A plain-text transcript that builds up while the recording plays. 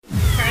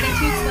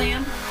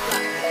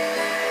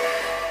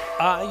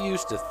I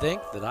used to think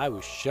that I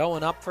was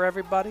showing up for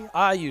everybody.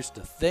 I used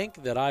to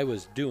think that I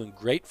was doing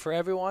great for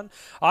everyone.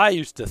 I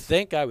used to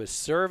think I was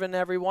serving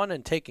everyone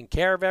and taking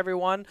care of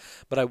everyone,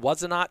 but I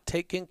was not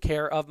taking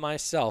care of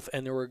myself.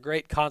 And there were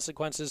great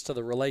consequences to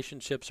the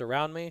relationships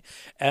around me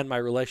and my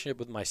relationship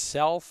with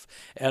myself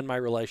and my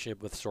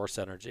relationship with source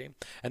energy.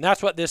 And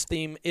that's what this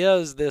theme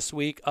is this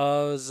week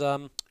as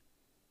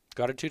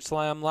Gratitude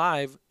Slam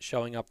Live,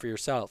 showing up for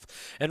yourself.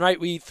 And right,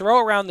 we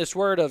throw around this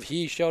word of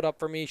he showed up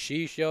for me,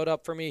 she showed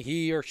up for me,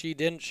 he or she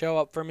didn't show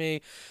up for me.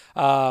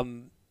 But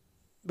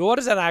what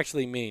does that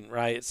actually mean,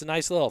 right? It's a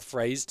nice little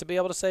phrase to be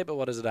able to say, but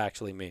what does it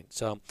actually mean?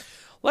 So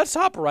let's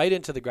hop right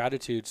into the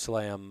Gratitude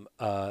Slam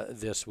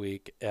this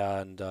week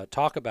and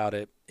talk about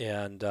it.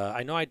 And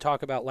I know I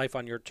talk about Life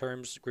on Your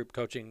Terms group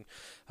coaching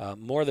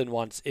more than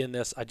once in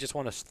this. I just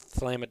want to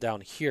slam it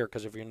down here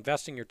because if you're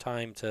investing your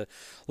time to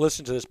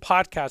listen to this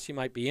podcast, you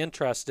might be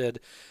interested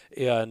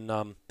in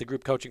the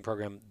group coaching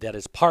program that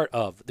is part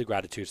of the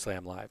Gratitude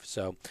Slam Live.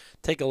 So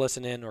take a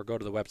listen in or go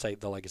to the website,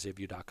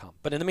 thelegacyofyou.com.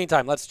 But in the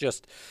meantime, let's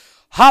just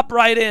hop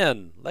right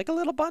in like a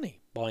little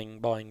bunny.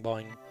 Boing, boing,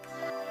 boing.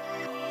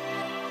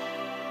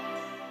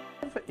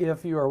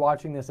 If you are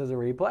watching this as a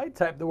replay,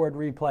 type the word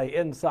replay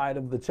inside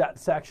of the chat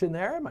section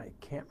there. My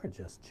camera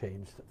just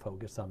changed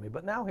focus on me,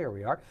 but now here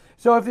we are.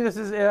 So if this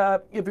is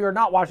if you're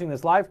not watching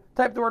this live,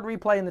 type the word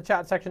replay in the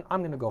chat section.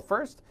 I'm going to go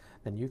first,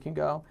 then you can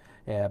go.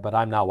 But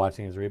I'm not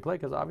watching as a replay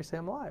because obviously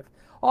I'm live.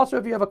 Also,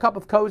 if you have a cup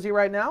of cozy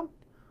right now,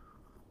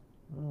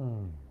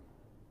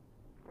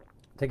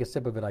 take a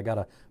sip of it. I got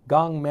a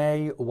Gong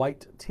Mei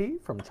white tea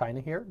from China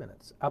here, and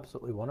it's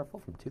absolutely wonderful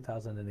from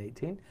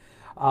 2018.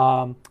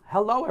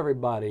 Hello,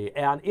 everybody.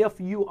 And if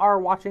you are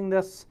watching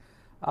this,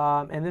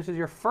 and this is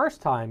your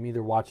first time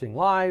either watching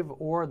live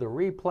or the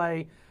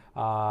replay,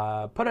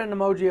 put an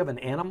emoji of an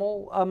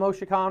animal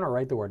emoticon or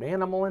write the word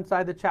animal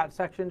inside the chat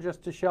section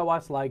just to show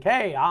us like,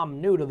 hey, I'm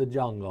new to the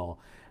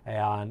jungle.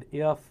 And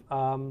if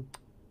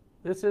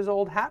this is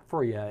old hat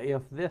for you,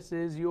 if this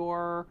is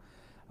your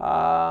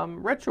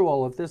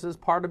ritual, if this is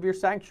part of your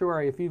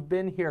sanctuary, if you've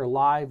been here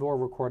live or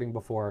recording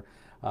before,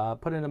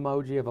 put an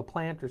emoji of a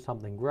plant or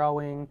something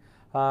growing,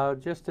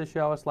 just to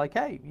show us like,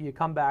 hey, you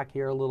come back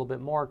here a little bit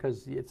more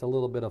because it's a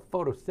little bit of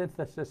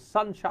photosynthesis,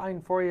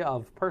 sunshine for you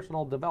of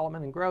personal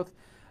development and growth,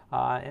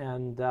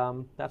 and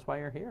that's why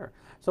you're here.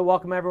 So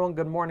welcome everyone.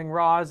 Good morning,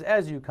 Roz.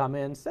 As you come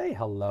in, say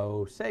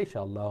hello, say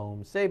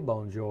shalom, say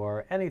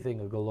bonjour,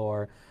 anything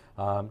galore.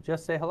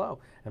 Just say hello.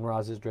 And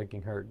Roz is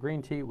drinking her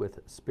green tea with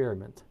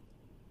spearmint.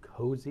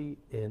 Cozy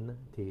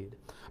indeed.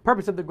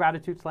 Purpose of the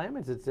Gratitude Slam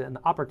is it's an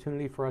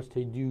opportunity for us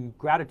to do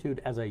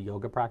gratitude as a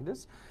yoga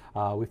practice.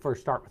 We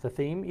first start with a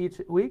theme each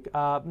week,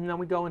 and then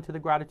we go into the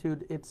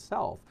gratitude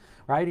itself,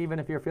 right? Even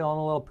if you're feeling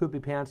a little poopy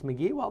pants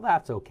McGee, well,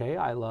 that's okay.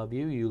 I love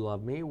you. You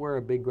love me. We're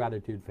a big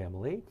gratitude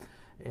family,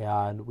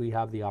 and we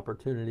have the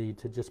opportunity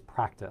to just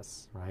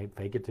practice, right?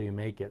 Fake it till you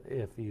make it,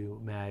 if you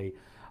may.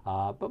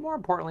 But more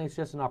importantly, it's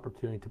just an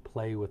opportunity to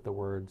play with the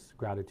words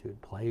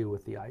gratitude, play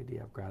with the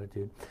idea of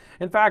gratitude.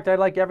 In fact, I'd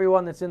like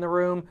everyone that's in the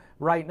room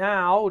right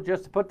now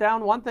just to put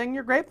down one thing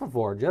you're grateful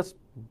for, just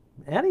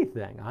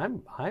anything.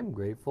 I'm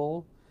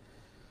grateful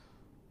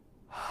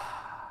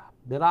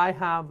that I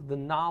have the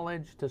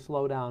knowledge to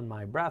slow down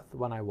my breath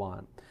when I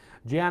want.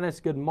 Janice,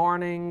 good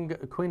morning.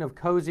 Queen of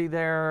Cozy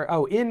there.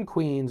 Oh, in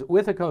Queens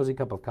with a cozy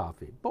cup of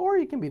coffee. Or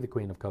you can be the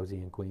Queen of Cozy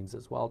in Queens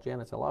as well.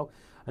 Janice, hello.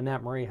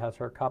 Annette Marie has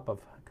her cup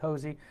of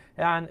cozy.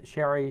 And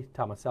Sherry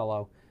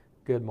Tomasello,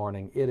 good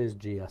morning. It is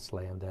GS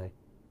Slam Day,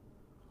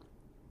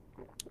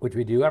 which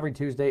we do every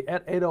Tuesday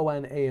at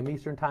 8:01 a.m.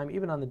 Eastern Time.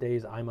 Even on the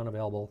days I'm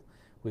unavailable,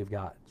 we've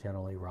got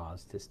generally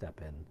Roz to step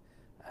in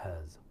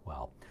as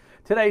well.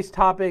 Today's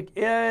topic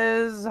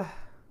is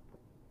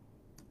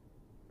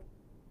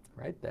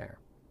right there.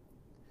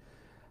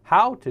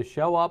 How to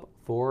show up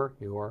for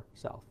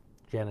yourself.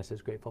 Janice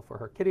is grateful for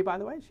her kitty, by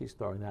the way. She's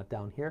throwing that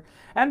down here.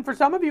 And for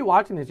some of you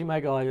watching this, you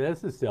might go like,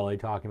 this is silly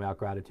talking about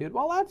gratitude.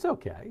 Well, that's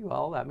okay.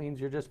 Well, that means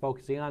you're just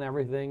focusing on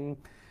everything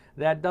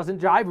that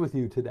doesn't jive with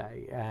you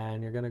today.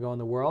 And you're going to go in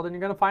the world and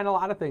you're going to find a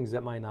lot of things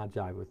that might not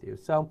jive with you.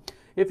 So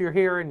if you're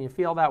here and you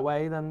feel that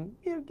way, then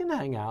you can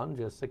hang out and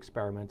just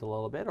experiment a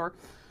little bit. Or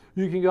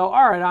you can go,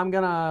 all right, I'm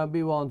going to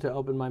be willing to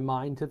open my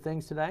mind to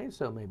things today.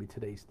 So maybe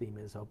today's theme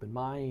is open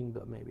mind,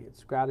 but maybe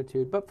it's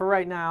gratitude. But for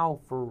right now,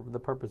 for the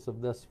purpose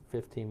of this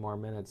 15 more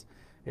minutes,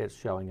 it's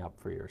showing up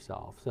for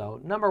yourself. So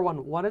number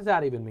one, what does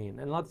that even mean?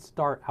 And let's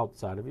start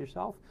outside of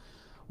yourself.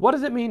 What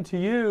does it mean to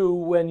you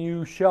when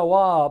you show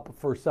up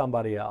for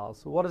somebody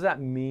else? What does that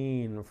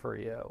mean for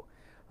you?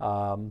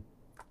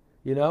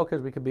 You know,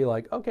 because we could be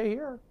like, okay,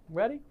 here,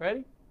 ready?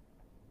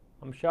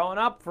 I'm showing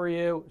up for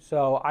you.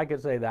 So I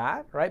could say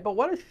that, right? But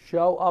what does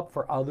show up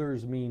for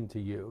others mean to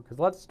you? Because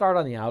let's start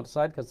on the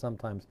outside, because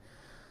sometimes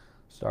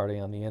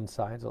starting on the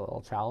inside is a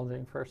little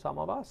challenging for some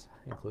of us,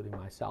 including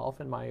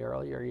myself in my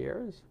earlier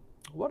years.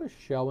 What does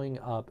showing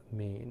up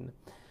mean?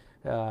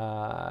 You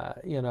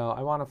know,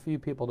 I want a few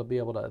people to be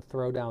able to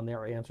throw down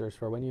their answers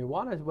for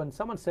when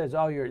someone says,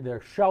 oh,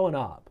 they're showing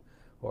up,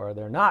 or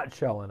they're not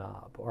showing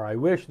up, or I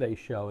wish they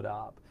showed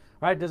up.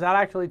 Right? Does that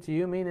actually to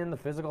you mean in the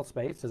physical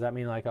space? Does that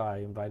mean like, oh, I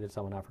invited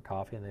someone out for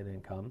coffee and they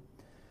didn't come?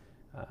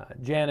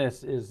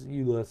 Janice is,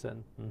 you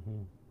listen.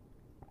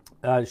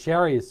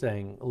 Sherry is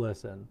saying,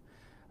 listen.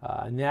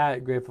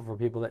 Annette, grateful for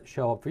people that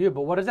show up for you.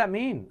 But what does that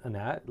mean,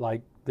 Annette?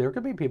 Like, there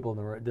could be people in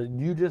the room. Do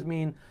you just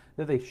mean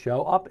that they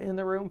show up in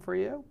the room for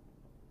you?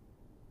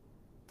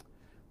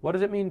 What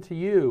does it mean to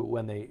you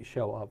when they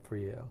show up for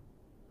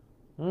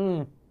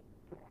you?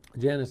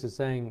 Janice is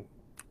saying,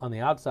 on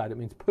the outside, it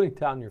means putting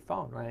down your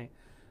phone, right?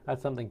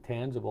 That's something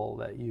tangible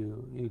that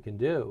you can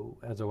do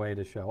as a way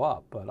to show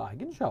up. But I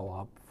can show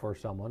up for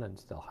someone and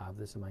still have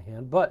this in my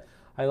hand. But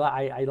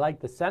I like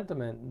the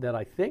sentiment that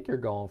I think you're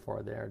going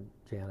for there,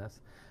 Janice.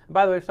 And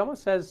by the way, if someone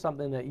says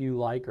something that you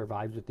like or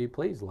vibes with you,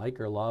 please like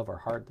or love or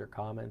heart their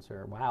comments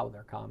or wow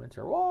their comments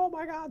or oh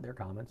my God their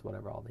comments,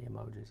 whatever all the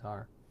emojis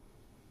are.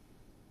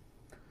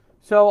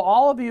 So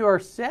all of you are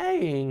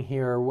saying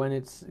here when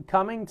it's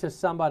coming to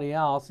somebody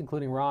else,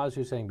 including Roz,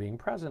 who's saying being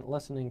present,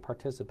 listening,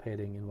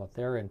 participating in what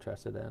they're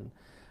interested in.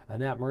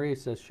 Annette Marie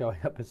says showing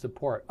up in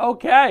support.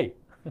 Okay.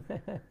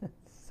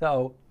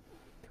 So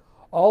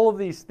all of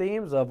these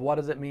themes of what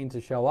does it mean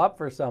to show up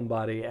for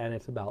somebody, and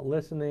it's about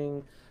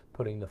listening,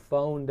 putting the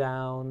phone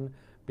down,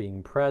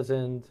 being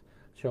present,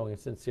 showing a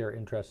sincere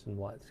interest in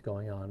what's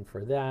going on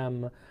for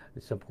them,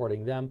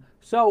 supporting them.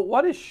 So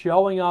what does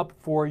showing up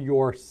for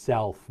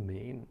yourself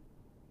mean?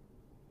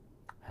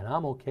 And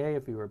I'm okay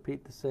if you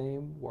repeat the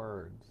same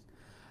words.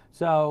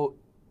 So,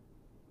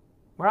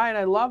 right,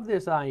 I love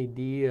this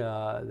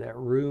idea that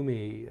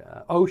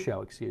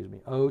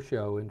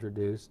Osho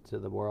introduced to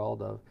the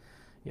world of,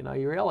 you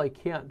really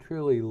can't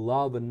truly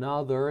love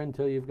another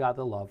until you've got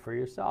the love for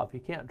yourself.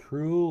 You can't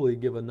truly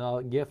give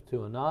a gift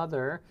to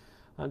another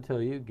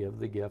until you give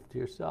the gift to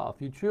yourself.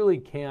 You truly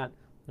can't,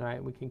 all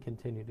right, we can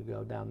continue to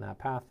go down that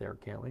path there,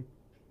 can't we?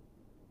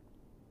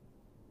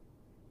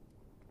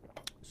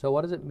 So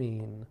what does it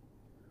mean?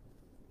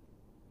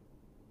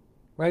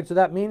 Right, so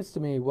that means to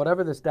me,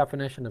 whatever this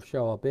definition of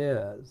show up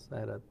is, I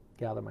had to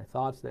gather my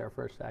thoughts there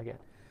for a second.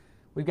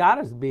 We got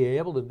to be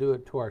able to do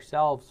it to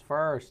ourselves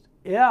first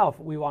if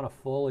we want to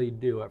fully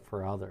do it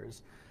for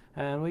others.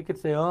 And we could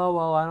say, oh,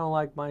 well, I don't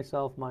like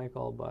myself,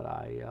 Michael, but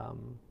I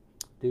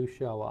do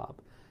show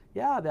up.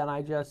 Yeah, then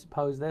I just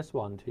pose this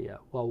one to you.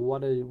 Well,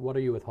 what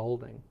are you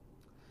withholding?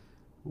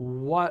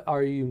 What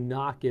are you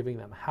not giving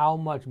them? How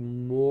much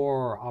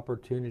more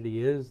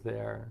opportunity is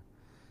there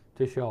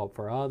to show up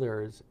for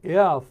others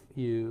if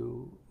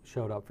you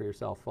showed up for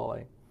yourself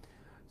fully?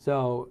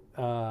 So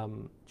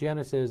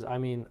Janice says,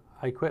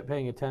 I quit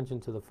paying attention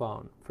to the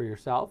phone. For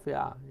yourself?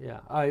 Yeah.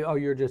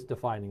 You're just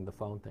defining the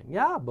phone thing.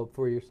 Yeah, but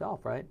for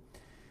yourself, right?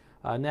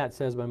 Nat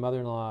says, my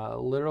mother-in-law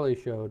literally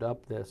showed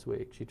up this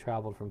week. She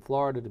traveled from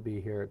Florida to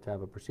be here to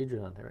have a procedure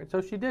done there. Right?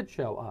 So she did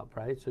show up,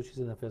 right? So she's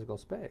in the physical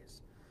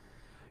space.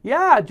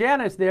 Yeah,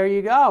 Janice, there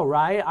you go,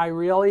 right? I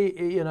really,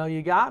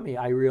 you got me.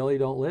 I really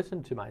don't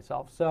listen to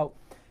myself. So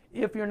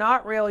if you're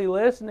not really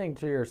listening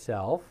to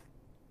yourself,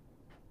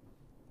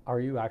 are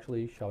you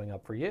actually showing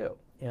up for you?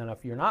 And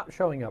if you're not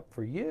showing up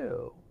for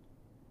you,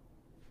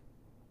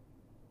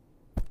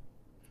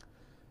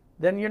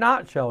 then you're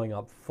not showing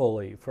up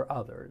fully for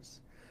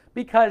others.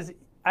 Because,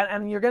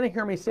 and you're going to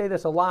hear me say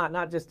this a lot,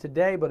 not just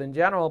today, but in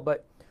general,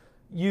 but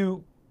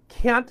you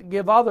can't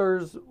give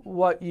others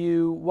what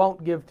you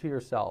won't give to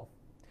yourself.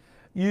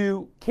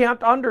 You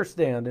can't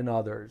understand in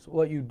others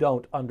what you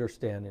don't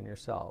understand in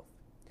yourself.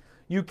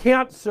 You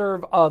can't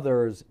serve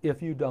others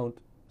if you don't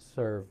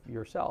serve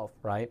yourself,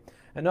 right?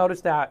 And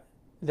notice that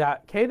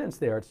cadence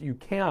there. It's you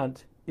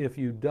can't if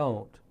you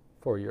don't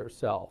for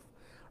yourself,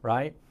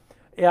 right?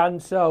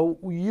 And so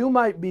you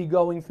might be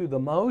going through the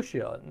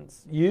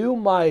motions. You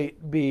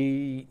might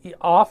be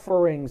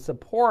offering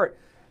support.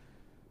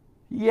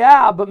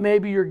 Yeah, but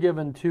maybe you're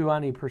given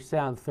 20%,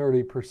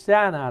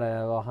 30% out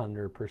of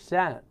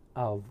 100%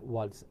 of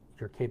what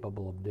you're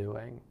capable of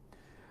doing.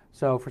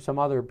 So for some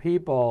other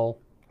people,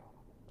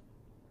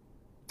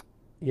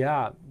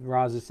 yeah,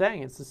 Roz is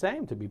saying it's the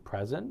same, to be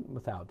present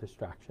without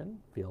distraction,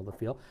 feel the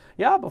feel.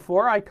 Yeah,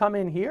 before I come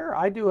in here,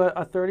 I do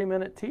a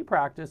 30-minute tea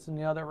practice in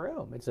the other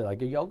room. It's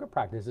like a yoga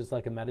practice. It's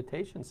like a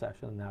meditation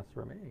session, and that's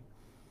for me.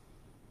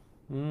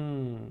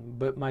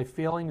 But my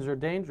feelings are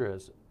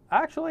dangerous.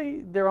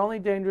 Actually, they're only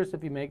dangerous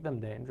if you make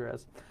them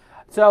dangerous.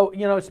 So,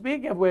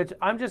 speaking of which,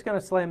 I'm just going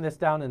to slam this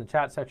down in the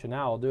chat section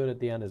now. I'll do it at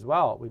the end as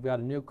well. We've got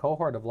a new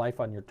cohort of Life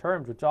on Your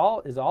Terms, which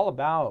is all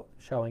about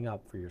showing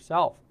up for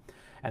yourself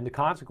and the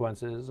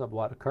consequences of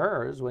what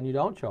occurs when you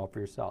don't show up for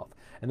yourself.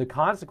 And the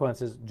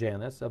consequences,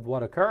 Janice, of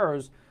what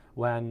occurs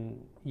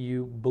when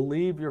you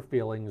believe your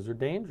feelings are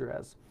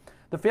dangerous.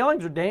 The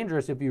feelings are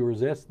dangerous if you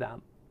resist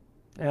them.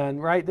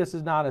 And right, this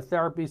is not a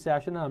therapy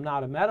session. I'm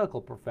not a medical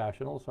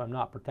professional, so I'm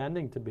not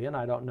pretending to be, and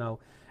I don't know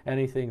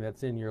anything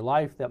that's in your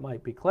life that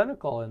might be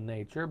clinical in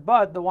nature.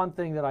 But the one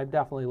thing that I've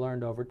definitely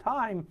learned over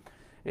time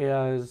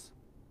is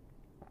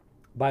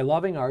by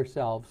loving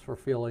ourselves for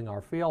feeling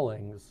our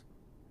feelings,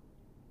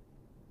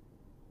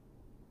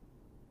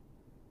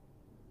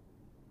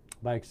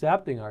 by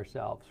accepting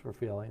ourselves for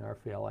feeling our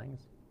feelings,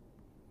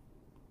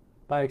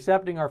 By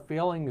accepting our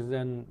feelings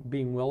and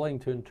being willing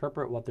to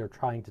interpret what they're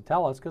trying to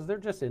tell us, because they're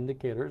just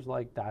indicators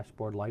like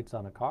dashboard lights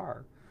on a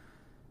car.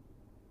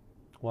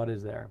 What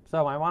is there?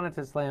 So I wanted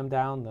to slam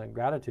down the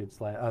Gratitude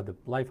Slam, the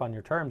Life on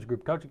Your Terms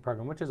group coaching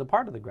program, which is a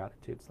part of the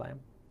Gratitude Slam.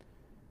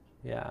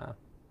 Yeah.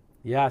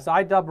 Yes,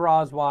 I dub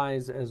Roz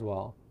wise as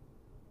well.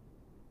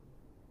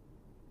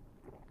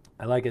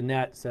 I like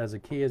Annette says, the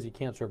key is you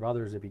can't serve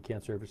others if you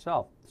can't serve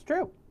yourself. It's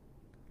true.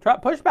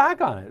 Push back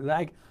on it.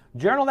 Like,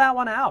 journal that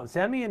one out.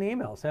 Send me an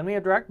email. Send me a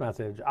direct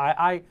message.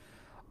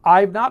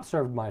 I've not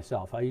served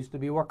myself. I used to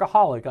be a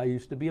workaholic. I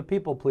used to be a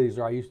people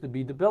pleaser. I used to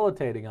be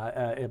debilitating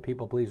a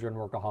people pleaser and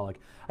workaholic.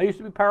 I used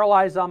to be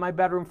paralyzed on my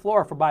bedroom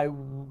floor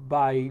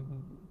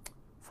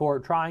for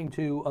trying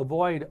to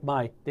avoid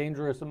my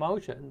dangerous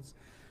emotions.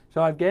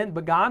 So I've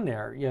begun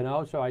there,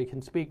 so I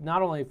can speak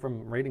not only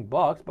from reading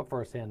books, but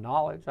firsthand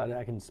knowledge.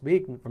 I can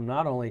speak from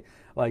not only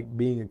like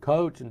being a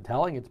coach and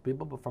telling it to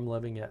people, but from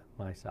living it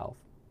myself.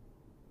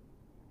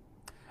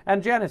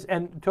 And Janice,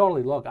 and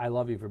totally, look, I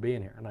love you for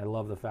being here, and I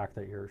love the fact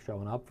that you're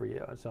showing up for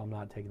you, so I'm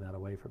not taking that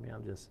away from you.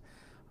 I'm just,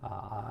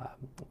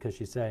 because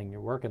she's saying you're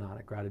working on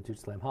it, Gratitude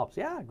Slam helps.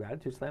 Yeah,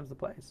 Gratitude Slam's the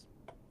place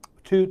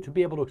to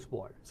be able to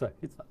explore. So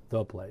it's not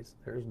the place.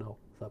 There's no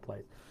the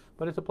place.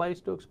 But it's a place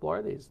to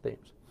explore these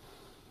themes.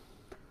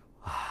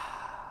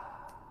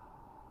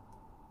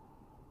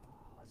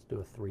 Let's do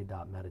a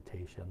 3-dot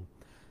meditation. ...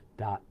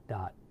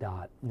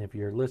 And if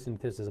you're listening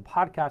to this as a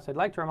podcast, I'd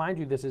like to remind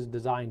you this is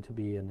designed to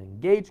be an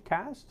engaged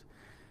cast.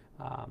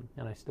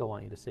 And I still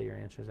want you to say your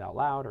answers out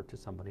loud or to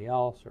somebody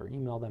else or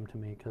email them to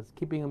me, because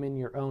keeping them in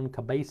your own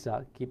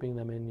cabeza, keeping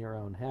them in your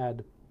own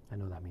head, I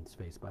know that means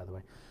face, by the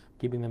way,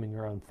 keeping them in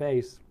your own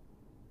face,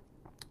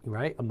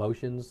 right?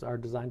 Emotions are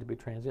designed to be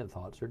transient.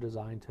 Thoughts are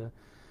designed to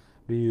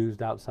be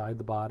used outside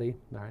the body,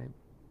 all right?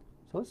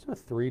 So let's do a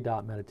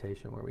 3-dot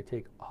meditation where we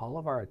take all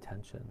of our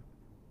attention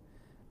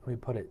and we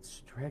put it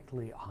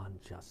strictly on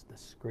just the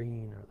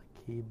screen or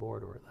the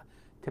keyboard or the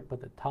tip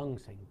of the tongue,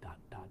 saying ...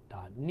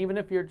 And even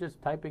if you're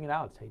just typing it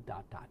out, say ...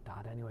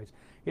 anyways.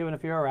 Even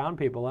if you're around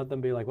people, let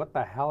them be like, what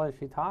the hell is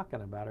she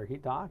talking about or he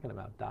talking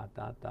about ...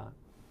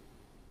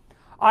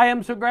 I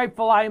am so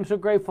grateful, I am so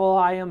grateful,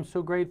 I am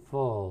so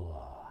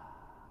grateful.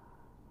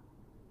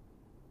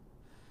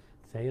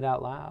 Say it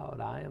out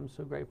loud. I am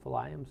so grateful,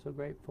 I am so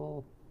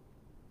grateful.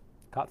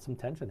 Caught some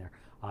tension there.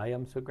 I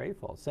am so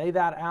grateful. Say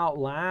that out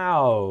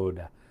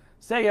loud.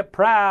 Say it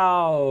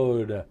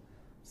proud.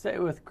 Say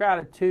it with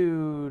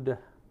gratitude.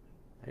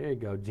 There you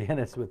go,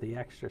 Janice with the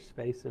extra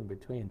space in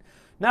between.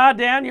 No,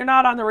 Dan, you're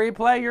not on the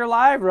replay. You're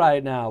live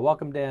right now.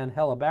 Welcome, Dan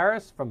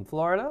Helabaris from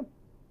Florida.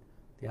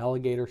 The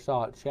alligator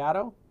saw its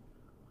shadow.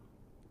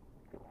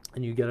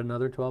 And you get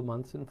another 12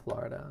 months in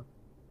Florida.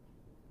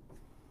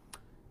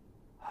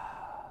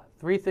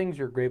 3 things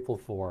you're grateful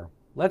for.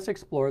 Let's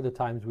explore the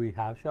times we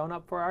have shown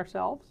up for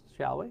ourselves,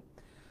 shall we?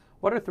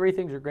 What are 3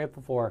 things you're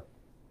grateful for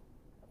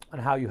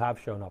and how you have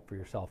shown up for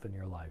yourself in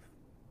your life?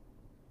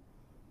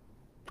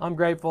 I'm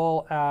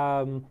grateful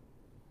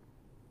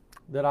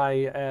that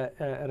I,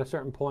 at a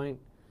certain point,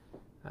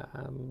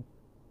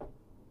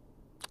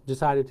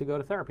 decided to go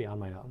to therapy on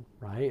my own,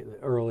 right?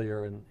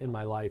 Earlier in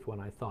my life when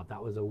I thought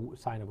that was a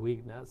sign of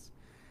weakness,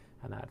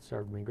 and that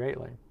served me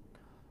greatly.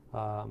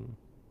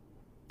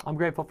 I'm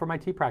grateful for my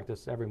tea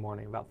practice every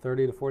morning, about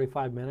 30 to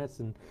 45 minutes.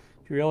 And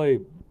if you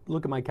really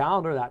look at my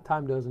calendar, that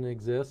time doesn't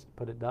exist,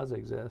 but it does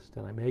exist.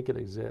 And I make it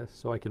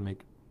exist so I can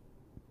make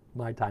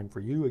my time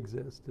for you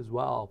exist as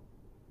well.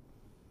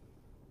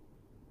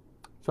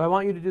 So I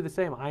want you to do the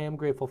same. I am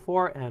grateful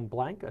for and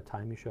blank, a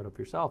time you showed up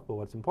for yourself. But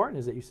what's important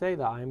is that you say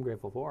that I am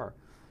grateful for.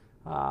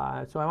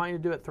 So I want you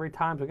to do it 3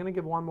 times. I'm going to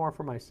give 1 more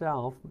for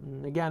myself.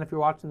 And again, if you're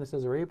watching this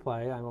as a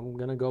replay, I'm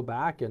going to go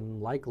back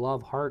and like,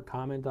 love, heart,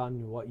 comment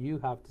on what you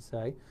have to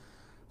say.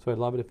 So I'd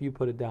love it if you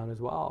put it down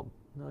as well.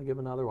 And I'll give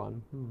another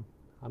one.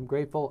 I'm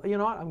grateful. You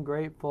know what? I'm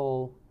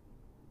grateful.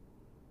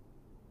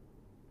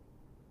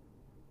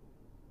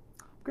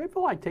 I'm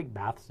grateful I take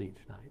baths each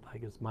night.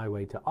 Like, it's my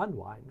way to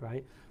unwind,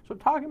 right? So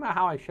talking about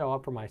how I show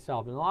up for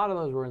myself, and a lot of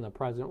those were in the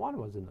present. One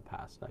was in the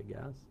past, I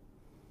guess.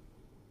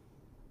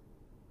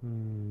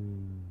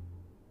 And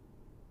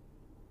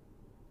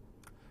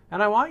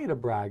I want you to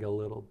brag a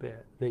little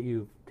bit that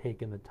you've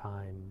taken the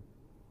time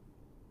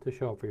to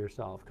show up for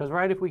yourself. Because,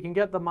 right, if we can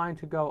get the mind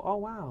to go, oh,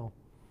 wow,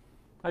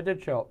 I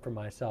did show up for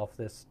myself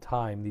this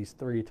time, these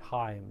 3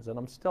 times, and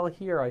I'm still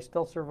here. I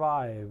still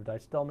survived. I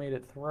still made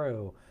it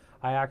through.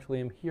 I actually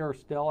am here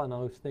still, and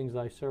those things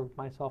I served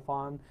myself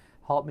on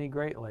helped me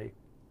greatly.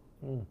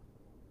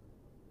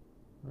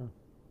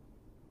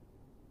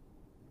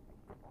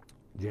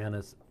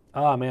 Janice.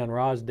 Oh, man,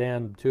 Roz,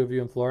 Dan, 2 of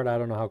you in Florida. I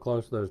don't know how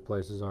close those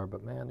places are,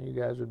 but, man, you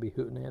guys would be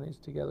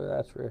hootenannies together.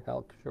 That's for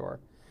hell sure.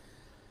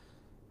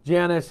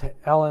 Janice,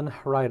 Ellen,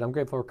 right. I'm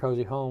grateful for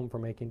Cozy Home for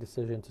making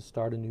decision to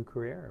start a new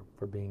career,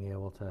 for being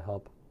able to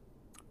help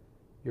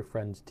your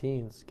friends'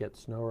 teens get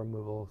snow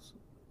removal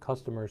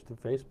customers through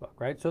Facebook,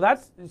 right?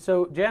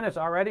 So Janice,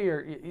 already,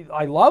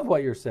 I love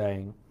what you're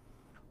saying,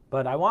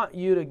 but I want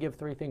you to give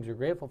 3 things you're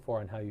grateful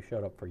for and how you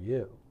showed up for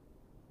you.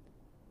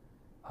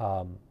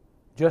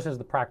 just as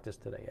the practice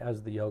today,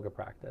 as the yoga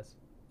practice.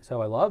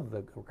 So I love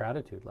the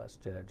gratitude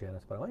list,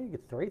 Janice, but I want you to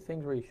get 3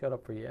 things where you showed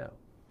up for you.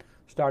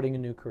 Starting a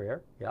new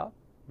career, yeah.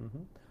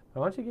 I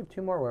want you to give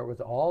 2 more where it was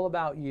all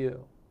about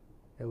you.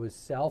 It was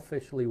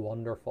selfishly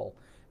wonderful.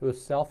 It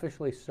was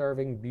selfishly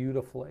serving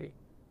beautifully.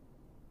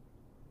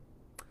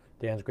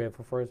 Dan's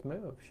grateful for his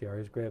move.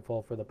 Sherry's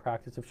grateful for the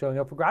practice of showing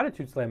up for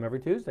Gratitude Slam every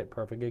Tuesday.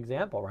 Perfect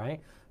example,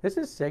 right? This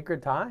is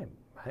sacred time,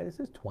 right? This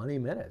is 20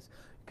 minutes.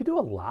 You could do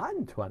a lot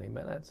in 20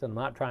 minutes. I'm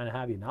not trying to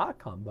have you not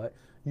come, but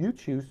you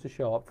choose to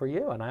show up for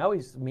you. And I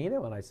always mean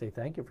it when I say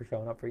thank you for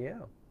showing up for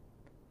you.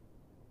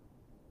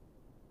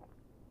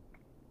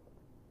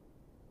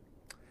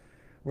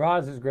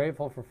 Roz is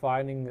grateful for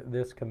finding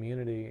this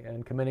community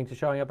and committing to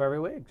showing up every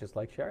week, just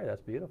like Sherry.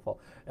 That's beautiful.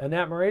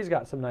 Annette Marie's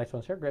got some nice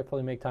ones here. Grateful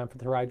you make time for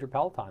the Ride Your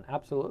Peloton.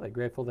 Absolutely.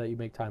 Grateful that you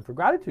make time for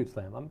Gratitude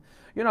Slam.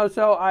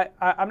 So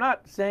I'm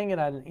not saying it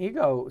in an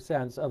ego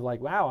sense of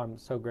like, wow, I'm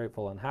so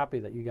grateful and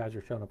happy that you guys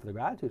are showing up for the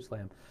Gratitude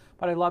Slam.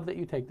 But I love that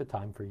you take the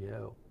time for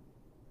you.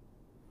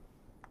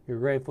 You're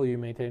grateful you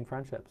maintain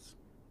friendships.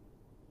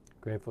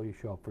 Grateful you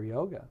show up for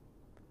yoga.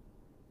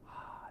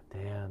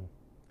 Dan.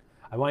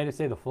 I want you to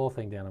say the full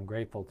thing, Dan. I'm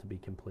grateful to be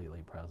completely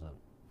present.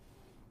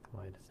 I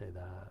want you to say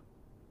that.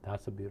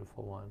 That's a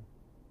beautiful one.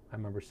 I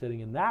remember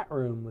sitting in that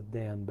room with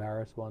Dan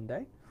Barris one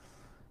day,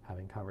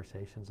 having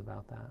conversations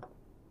about that.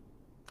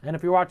 And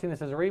if you're watching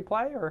this as a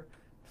replay, or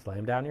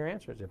slam down your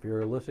answers. If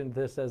you're listening to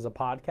this as a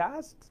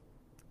podcast,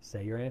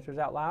 say your answers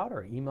out loud,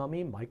 or email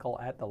me,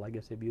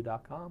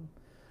 michael@thelegacyofyou.com,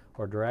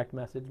 or direct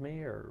message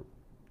me, or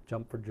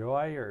jump for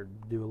joy, or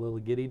do a little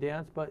giddy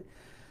dance. But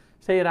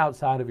say it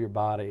outside of your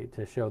body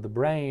to show the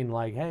brain,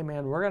 like, hey,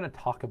 man, we're going to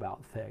talk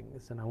about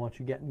things. And I want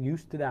you getting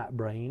used to that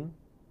brain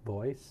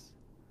voice.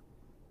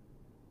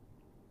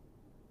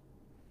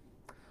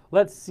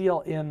 Let's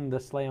seal in the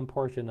slam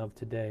portion of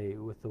today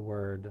with the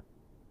word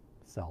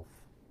self.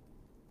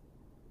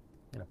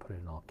 I'm going to put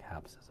it in all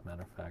caps, as a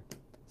matter of fact.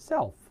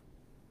 Self.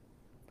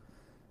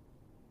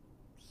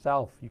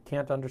 Self. You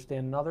can't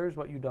understand in others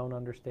what you don't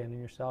understand in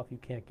yourself. You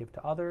can't give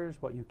to others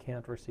what you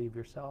can't receive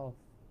yourself.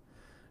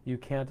 You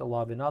can't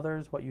love in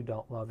others what you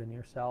don't love in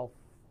yourself.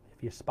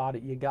 If you spot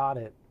it, you got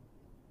it.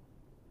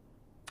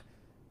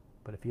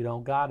 But if you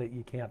don't got it,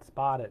 you can't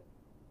spot it.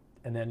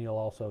 And then you'll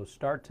also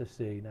start to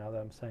see, now that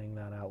I'm saying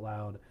that out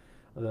loud,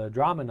 the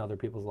drama in other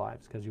people's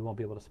lives, because you won't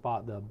be able to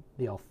spot the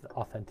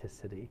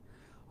authenticity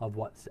of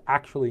what's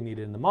actually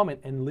needed in the moment.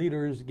 And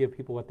leaders give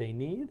people what they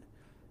need,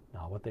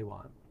 not what they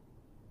want.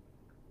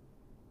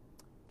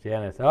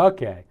 Janice,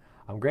 okay.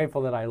 I'm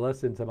grateful that I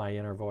listened to my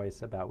inner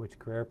voice about which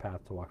career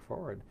path to walk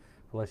forward.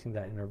 Listening to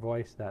that inner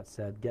voice that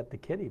said, get the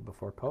kitty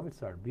before COVID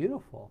started.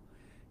 Beautiful.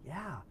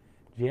 Yeah.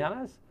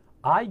 Janice,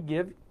 I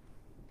give,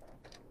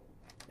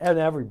 and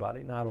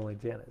everybody, not only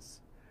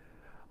Janice,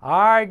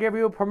 I give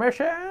you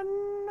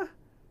permission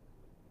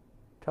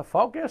to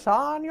focus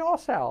on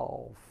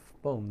yourself.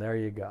 Boom, there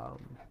you go.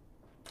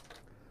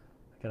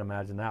 I can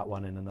imagine that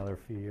one in another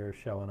few years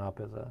showing up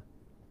as a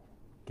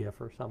GIF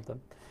or something.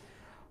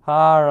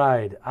 All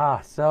right.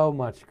 So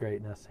much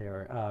greatness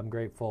here. I'm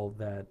grateful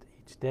that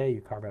each day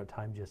you carve out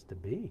time just to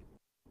be.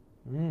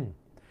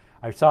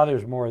 I saw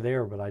there's more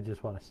there, but I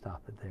just want to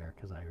stop it there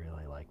because I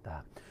really like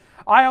that.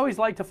 I always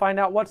like to find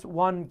out what's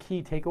one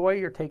key takeaway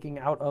you're taking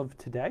out of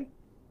today.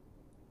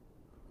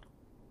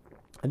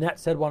 Annette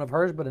said one of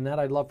hers, but Annette,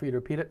 I'd love for you to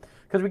repeat it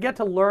because we get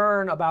to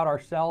learn about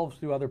ourselves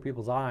through other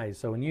people's eyes.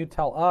 So when you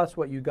tell us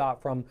what you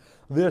got from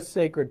this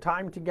sacred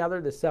time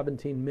together, the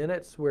 17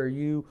 minutes where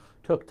you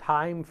took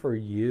time for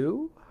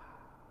you,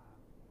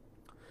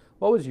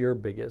 what was your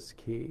biggest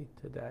key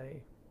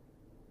today?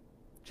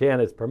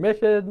 Janice,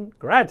 permission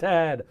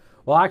granted.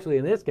 Well, actually,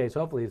 in this case,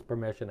 hopefully it's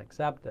permission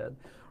accepted,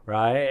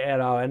 right?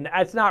 And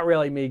it's not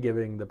really me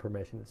giving the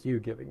permission. It's you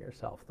giving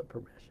yourself the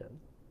permission,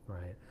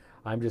 right?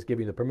 I'm just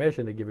giving the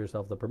permission to give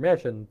yourself the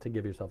permission to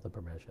give yourself the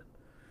permission.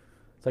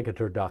 It's like a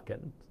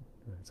turducken.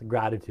 It's a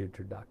gratitude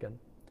turducken.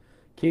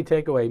 Key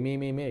takeaway,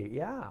 me.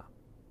 Yeah.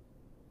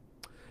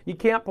 You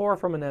can't pour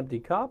from an empty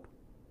cup.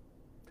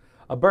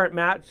 A burnt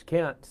match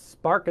can't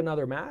spark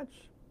another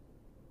match.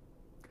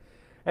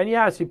 And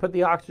yes, you put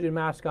the oxygen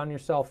mask on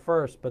yourself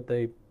first, but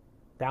the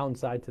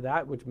downside to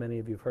that, which many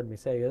of you have heard me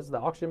say, is the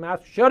oxygen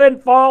mask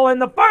shouldn't fall in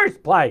the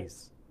first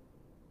place.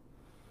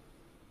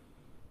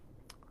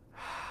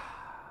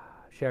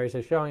 Sherry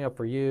says, showing up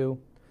for you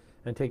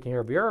and taking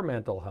care of your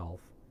mental health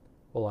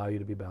will allow you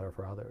to be better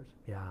for others.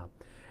 Yeah.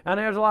 And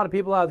there's a lot of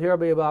people out here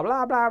who blah,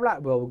 blah, blah, blah.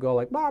 We'll go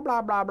like blah,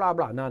 blah, blah, blah,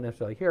 blah. Not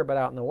necessarily here, but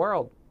out in the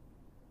world.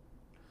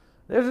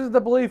 This is the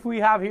belief we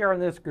have here in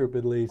this group,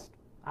 at least.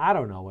 I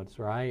don't know what's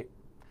right.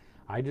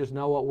 I just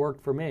know what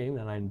worked for me,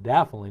 and I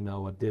definitely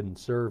know what didn't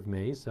serve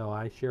me, so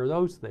I share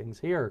those things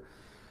here.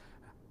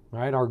 All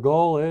right, our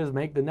goal is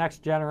make the next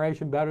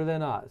generation better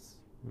than us.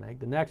 Make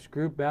the next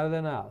group better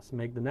than us.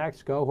 Make the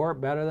next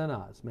cohort better than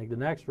us. Make the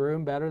next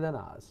room better than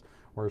us.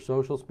 We're a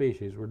social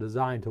species. We're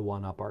designed to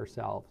one-up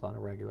ourselves on a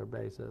regular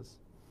basis.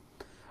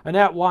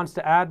 Annette wants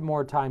to add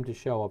more time to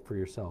show up for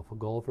yourself, a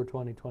goal for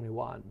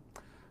 2021.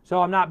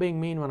 So I'm not being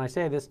mean when I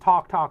say this.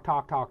 Talk, talk,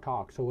 talk, talk,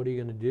 talk. So what are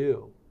you going to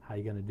do? How are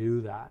you going to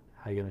do that?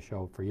 How are you going to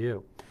show up for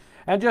you?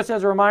 And just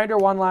as a reminder,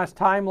 one last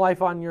time,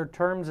 Life on Your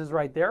Terms is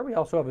right there. We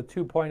also have a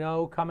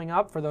 2.0 coming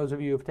up for those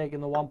of you who have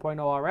taken the 1.0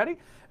 already.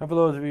 And for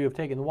those of you who have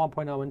taken the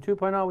 1.0 and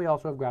 2.0, we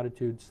also have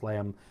Gratitude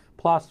Slam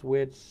Plus,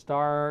 which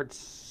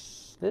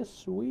starts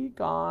this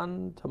week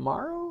on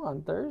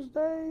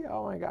Thursday?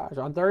 Oh my gosh,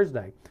 on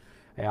Thursday.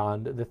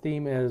 And the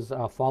theme is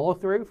follow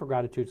through for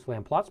Gratitude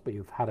Slam Plus, but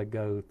you've had to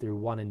go through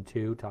 1 and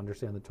 2 to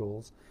understand the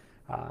tools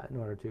in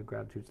order to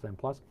Gratitude Slam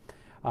Plus.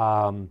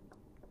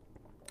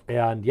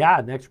 And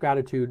yeah, next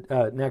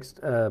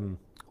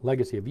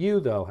Legacy of You,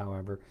 though,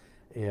 however,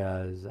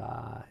 is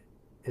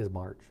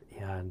March,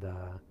 and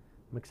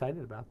I'm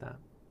excited about that.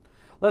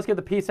 Let's get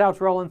the peace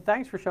outs rolling.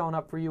 Thanks for showing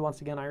up for you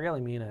once again. I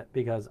really mean it,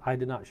 because I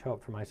did not show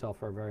up for myself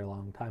for a very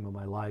long time in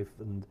my life,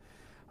 and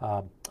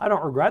I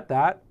don't regret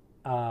that.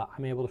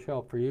 I'm able to show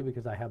up for you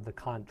because I have the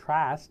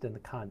contrast and the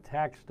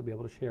context to be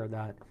able to share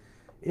that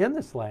in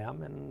the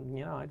slam,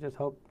 and I just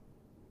hope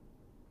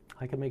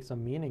I can make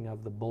some meaning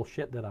of the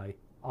bullshit that I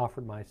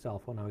offered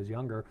myself when I was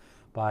younger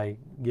by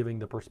giving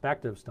the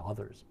perspectives to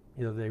others.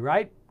 Either they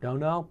right, don't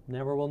know,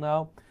 never will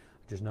know,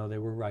 just know they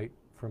were right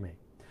for me.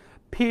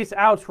 Peace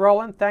outs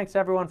rolling. Thanks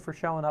everyone for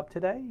showing up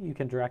today. You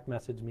can direct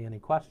message me any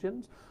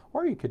questions,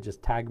 or you could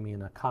just tag me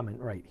in a comment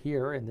right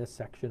here in this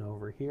section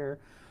over here.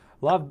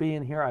 Love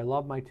being here. I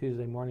love my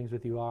Tuesday mornings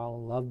with you all.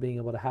 Love being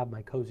able to have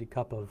my cozy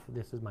cup of,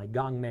 this is my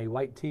Gong Mei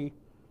white tea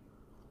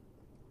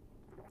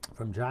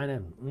from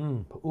China.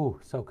 Ooh,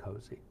 so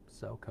cozy,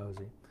 so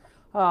cozy.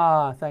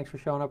 Thanks for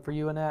showing up for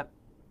you, Annette.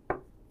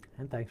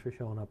 And thanks for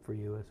showing up for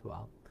you as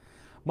well.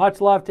 Much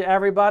love to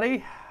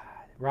everybody.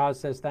 Roz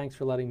says, thanks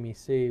for letting me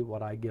see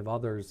what I give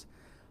others,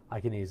 I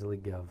can easily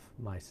give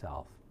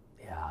myself.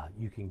 Yeah,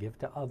 you can give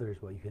to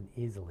others what you can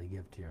easily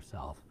give to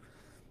yourself.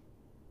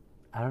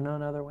 I don't know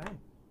another way.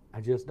 I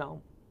just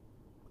don't.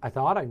 I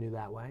thought I knew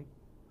that way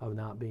of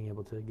not being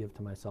able to give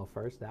to myself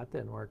first. That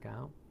didn't work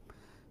out.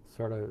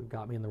 Sort of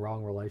got me in the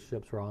wrong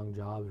relationships, wrong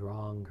jobs,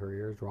 wrong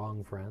careers,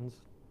 wrong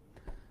friends.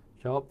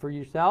 Show up for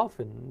yourself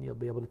and you'll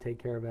be able to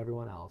take care of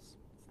everyone else.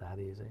 It's that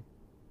easy.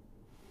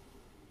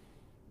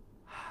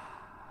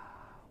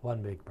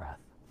 One big breath.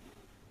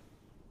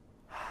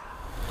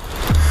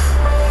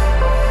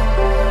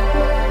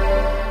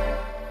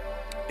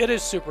 It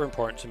is super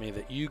important to me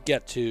that you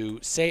get to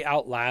say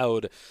out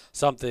loud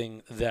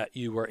something that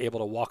you were able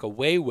to walk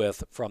away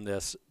with from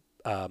this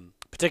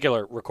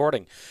particular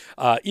recording.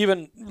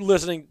 Even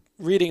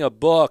reading a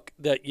book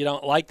that you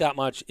don't like that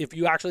much, if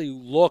you actually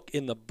look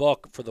in the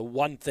book for the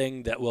one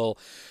thing that will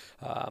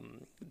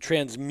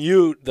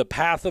transmute the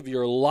path of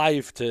your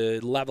life to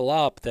level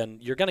up, then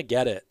you're going to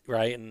get it,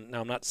 right? And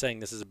now I'm not saying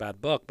this is a bad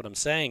book, but I'm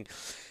saying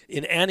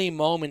in any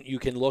moment you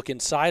can look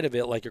inside of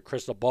it like your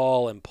crystal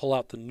ball and pull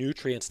out the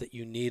nutrients that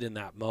you need in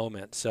that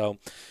moment. So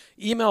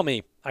email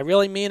me. I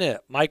really mean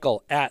it.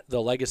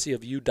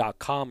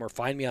 Michael@thelegacyofyou.com, or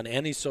find me on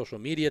any social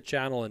media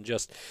channel and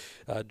just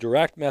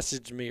direct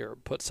message me or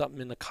put something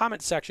in the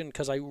comment section,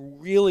 because I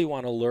really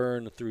want to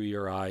learn through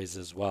your eyes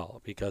as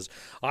well, because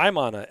I'm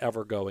on an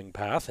ever-growing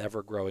path,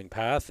 ever-growing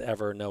path,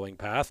 ever-knowing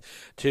path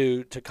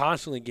to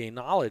constantly gain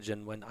knowledge.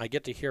 And when I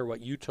get to hear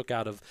what you took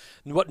out of,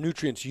 what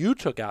nutrients you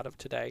took out of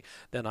today,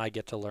 then I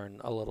get to learn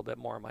a little bit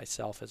more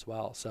myself as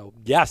well. So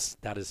yes,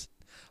 that is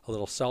a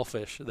little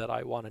selfish that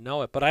I want to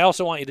know it, but I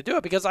also want you to do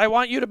it because I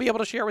want you to be able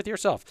to share with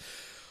yourself.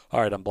 All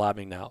right, I'm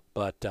blabbing now,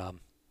 but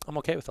I'm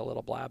okay with a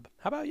little blab.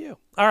 How about you?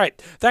 All right,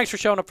 thanks for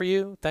showing up for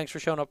you. Thanks for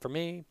showing up for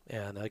me.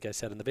 And like I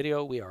said in the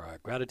video, we are a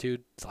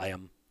Gratitude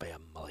Slam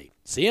family.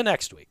 See you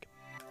next week.